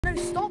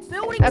Stop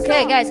building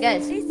Okay, stuff.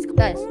 guys.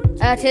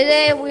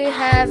 Today we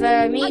have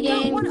a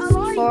meeting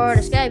for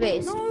the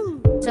skybase.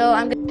 So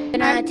I'm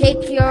gonna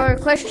take your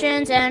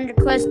questions and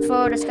requests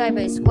for the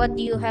skybase. What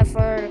do you have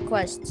for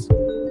requests?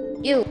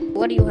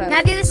 What do you have? Can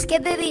I do the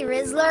Skibbity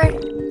Rizzler?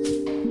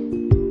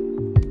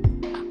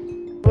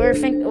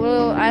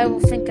 I will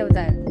think of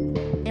that.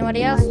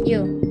 Anybody else?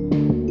 You.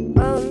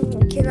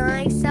 Can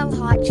I sell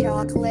hot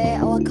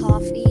chocolate or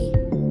coffee?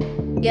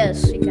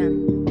 Yes, you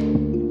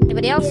can.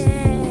 Anybody else?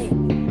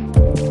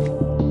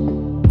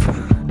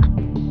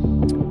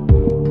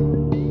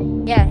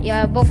 Yay.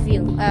 Yeah, both of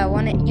you.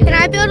 You. Can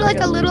I build like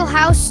a little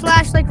house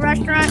 / like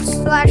restaurant /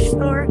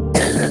 store?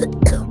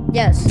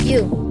 Yes,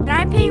 you. Can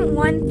I paint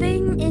one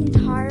thing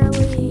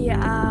entirely?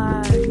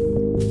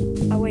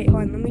 Oh wait,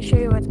 hold on. Let me show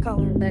you what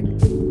color.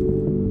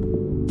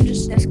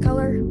 Just this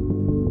color.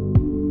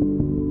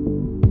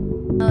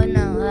 Oh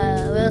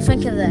no. We'll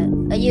think of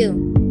that.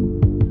 You.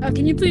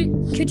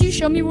 Could you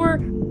show me where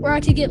I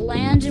could get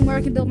land and where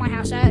I can build my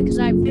house at? Because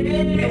I'm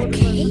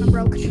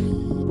broke.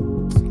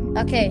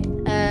 Okay.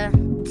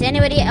 Does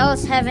anybody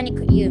else have any?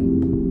 You.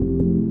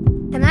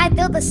 Can I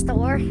build a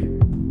store?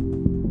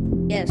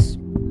 Yes.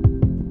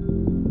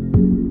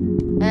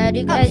 Do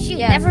you guys? Shoot,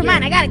 Yeah, never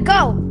mind. I gotta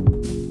go.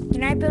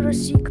 Can I build a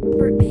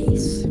secret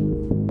base?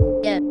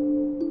 Yeah.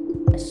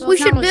 So We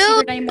it's not should really build-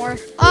 secret anymore.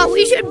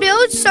 We should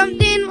build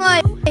something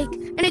like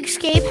an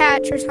escape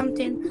hatch or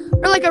something,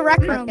 or like a rec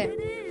room. Okay.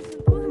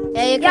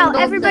 Yeah, you can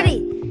build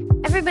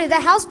everybody, the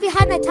house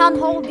behind the town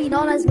hall will be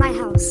known as my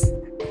house.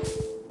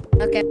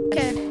 Okay.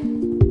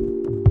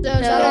 So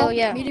is that all?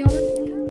 yeah. Meeting over?